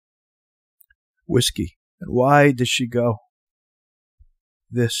Whiskey. And why does she go?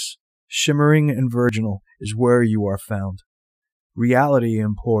 This, shimmering and virginal, is where you are found. Reality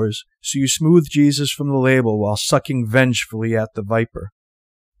implores, so you smooth Jesus from the label while sucking vengefully at the viper.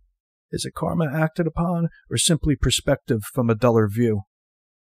 Is it karma acted upon, or simply perspective from a duller view?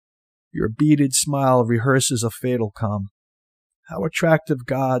 Your beaded smile rehearses a fatal calm. How attractive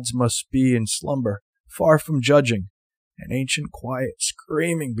gods must be in slumber, far from judging, an ancient quiet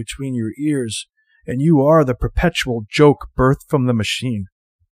screaming between your ears, and you are the perpetual joke birthed from the machine.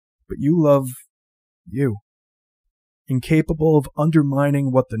 But you love you, incapable of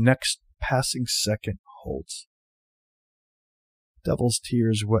undermining what the next passing second holds. Devil's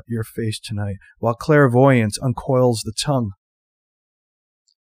tears wet your face tonight, while clairvoyance uncoils the tongue.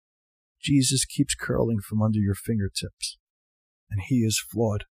 Jesus keeps curling from under your fingertips, and he is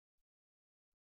flawed.